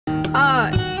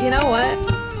You know what?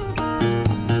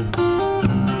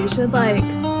 You should like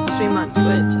stream on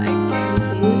Twitch. I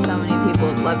guarantee you so many people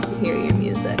would love to hear your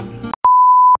music.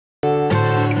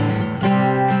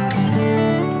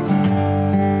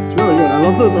 It's really good. I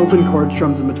love those open chord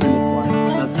strums in between the slides.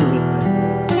 That's really sick.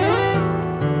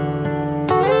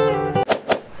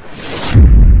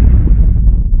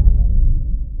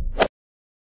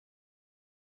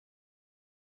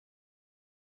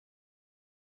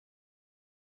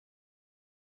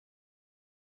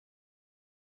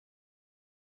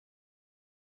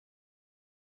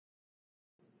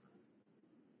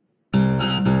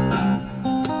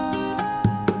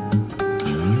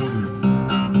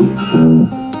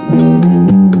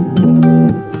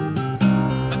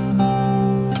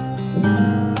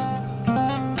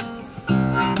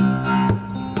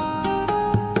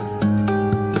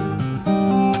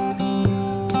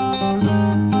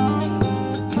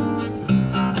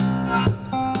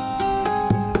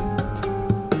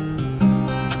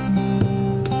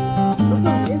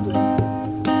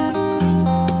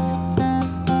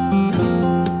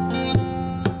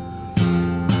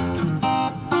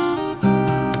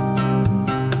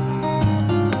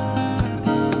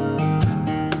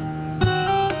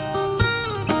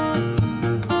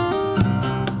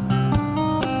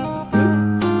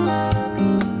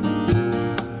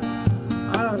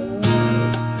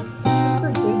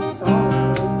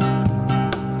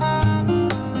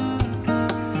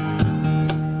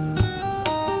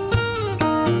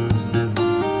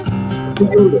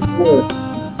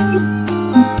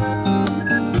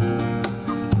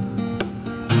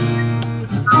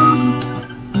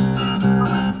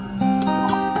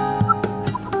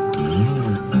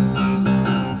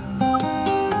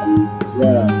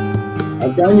 Yeah,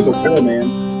 I've done you before, man.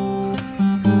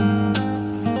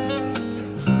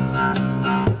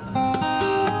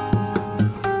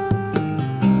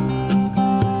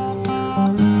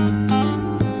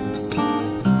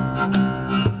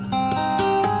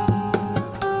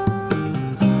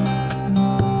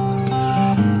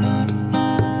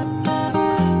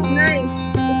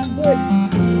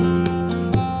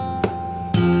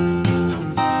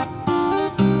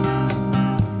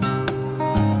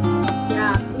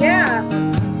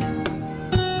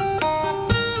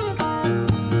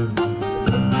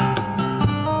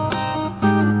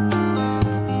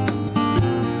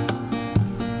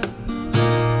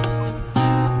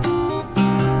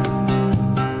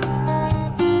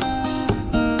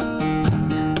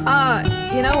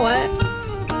 You know what?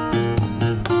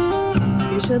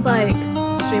 You should like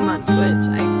stream on Twitch.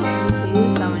 I guarantee you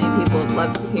so many people would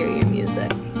love to hear your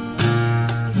music.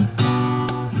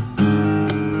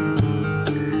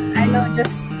 I know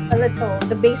just a little,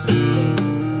 the basics.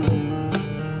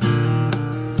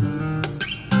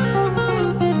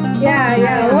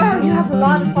 Yeah. Wow, you have a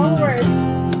lot of followers.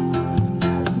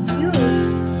 Views.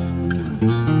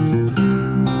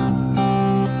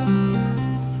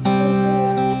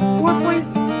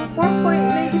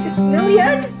 4.86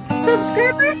 million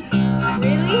subscribers?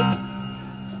 Really?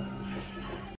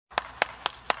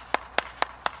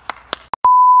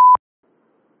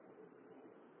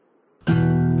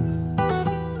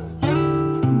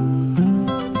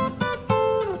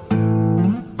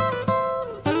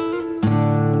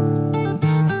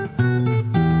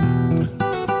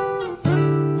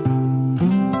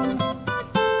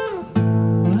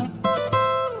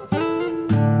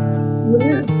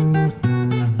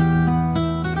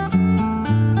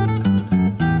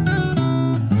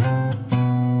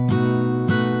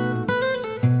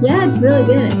 Yeah, it's really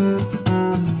good.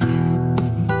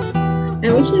 I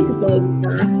wish I could play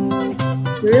guitar.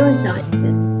 You're really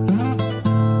talented.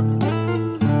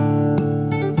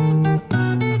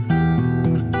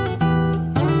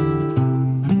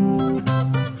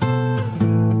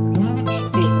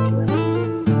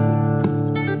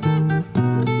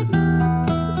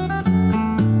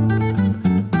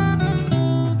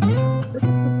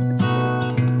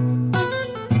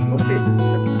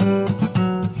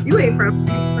 You ate from.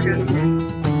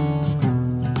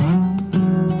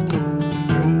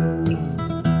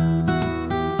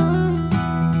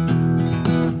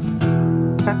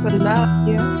 That's enough,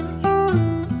 yeah.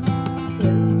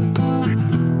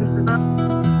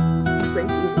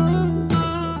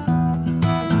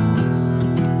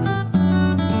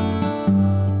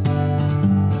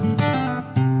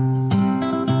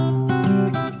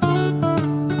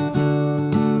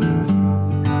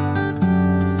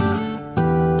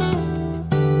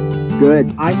 Good.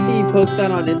 I see you post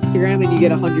that on Instagram and you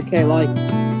get 100K likes.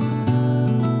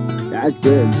 That's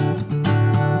good.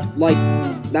 Like,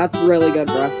 that's really good,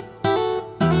 bro.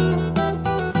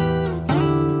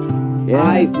 Yeah.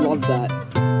 I love that.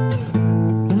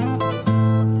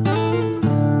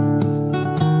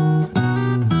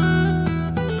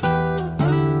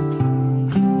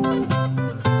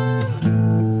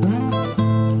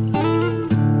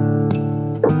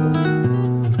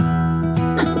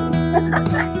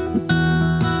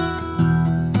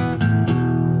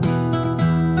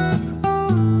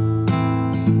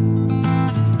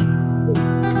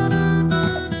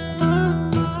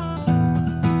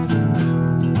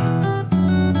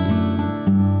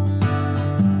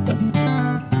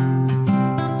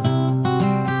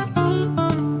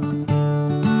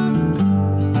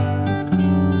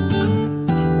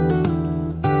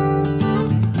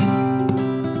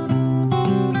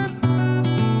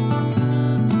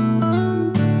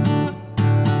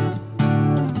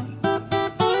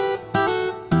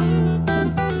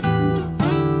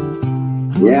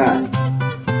 Yeah.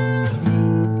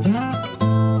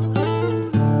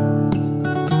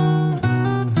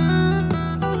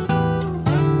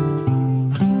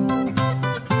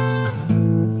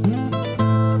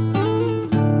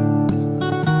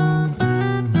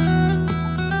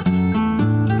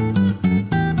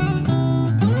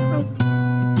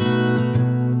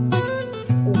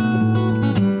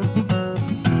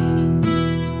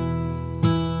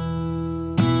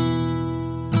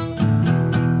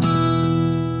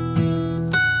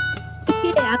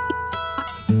 Yeah.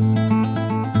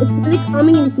 It's really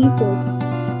calming and peaceful.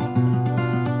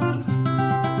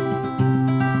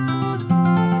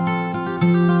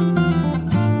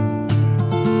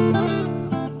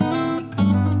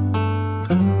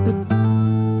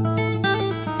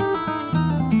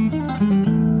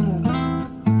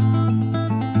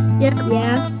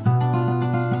 Yeah.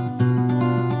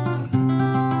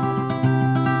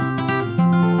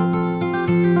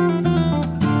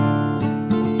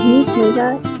 Can you play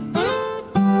that?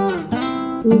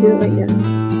 Can you do it right now?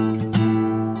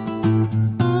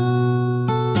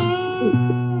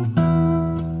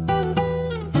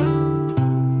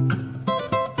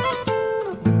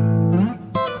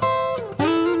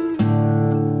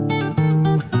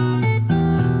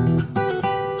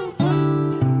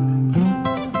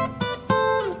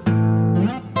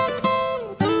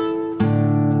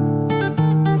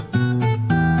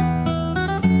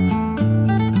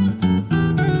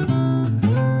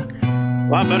 A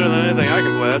lot better than anything I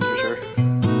can play, that's for sure.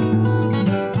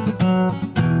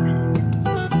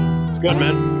 It's good,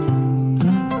 man.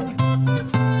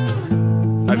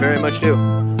 I very much do.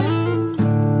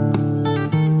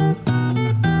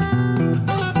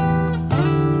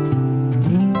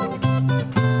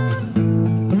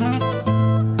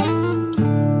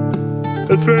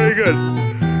 That's very good.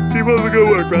 Keep up the good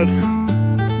work, man.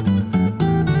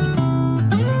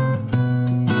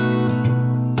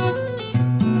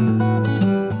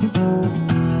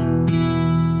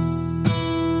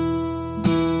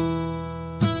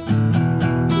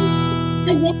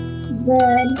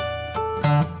 Good.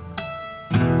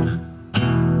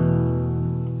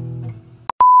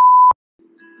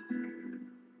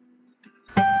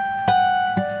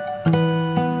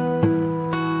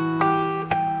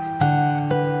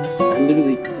 I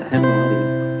literally have no audio.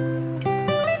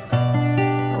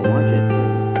 I'll watch it.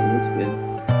 It looks good.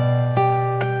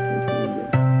 It's really good.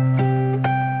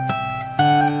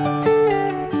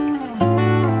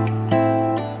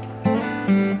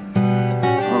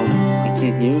 I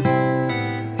can't hear.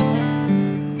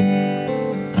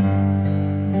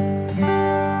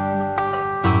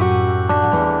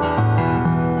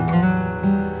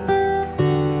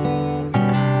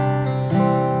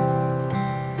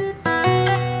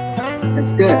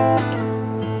 That's good.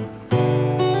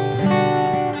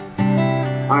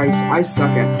 I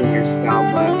suck at Fingerstyle,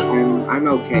 but I'm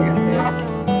okay at it.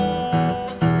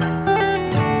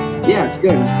 Yeah, it's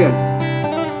good. It's good.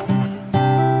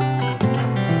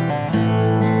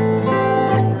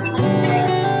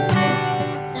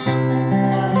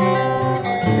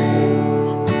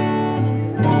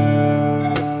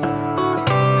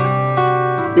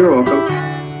 You're welcome.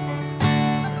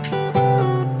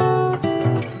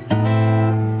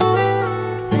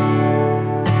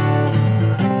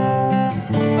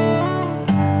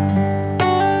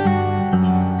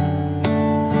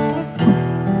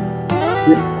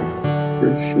 For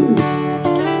sure.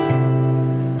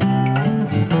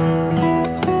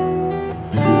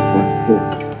 That's cool.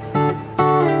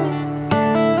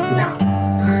 Yeah.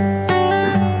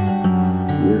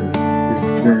 Yeah, it's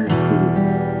very cool.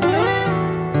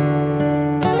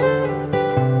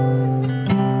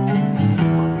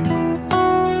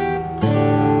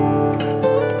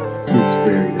 It's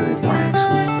very nice. I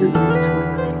actually really enjoy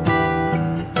it.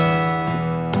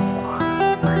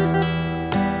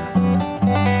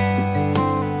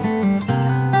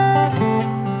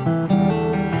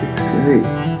 Great.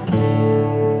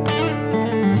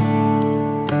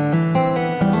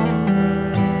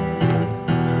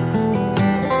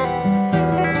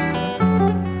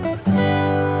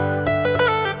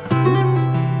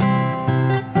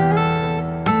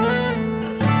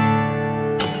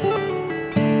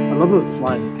 I love those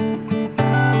slides.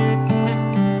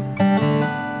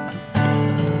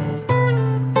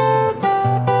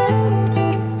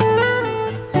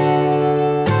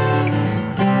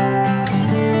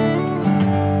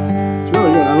 It's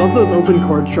really good. I love those open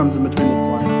chord strums in between the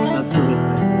slides. That's really nice.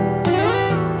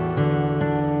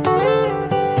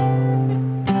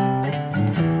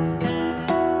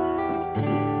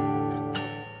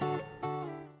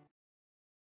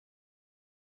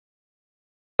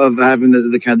 of having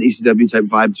the kind of ECW type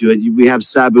vibe to it. We have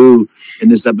Sabu in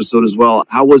this episode as well.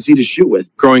 How was he to shoot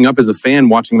with? Growing up as a fan,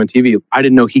 watching him on TV, I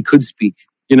didn't know he could speak.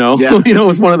 You know, Yeah. you know, it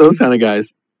was one of those kind of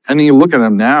guys. And you look at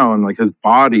him now and like his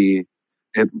body,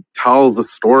 it tells a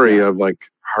story of like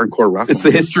hardcore wrestling. It's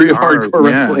the history of hardcore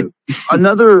wrestling.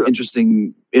 Another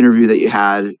interesting interview that you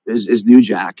had is New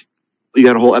Jack. You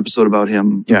had a whole episode about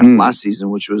him last season,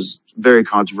 which was very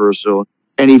controversial.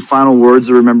 Any final words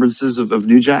or remembrances of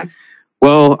New Jack?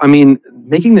 Well, I mean,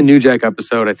 making the New Jack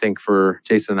episode, I think for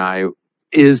Jason and I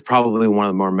is probably one of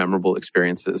the more memorable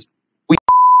experiences.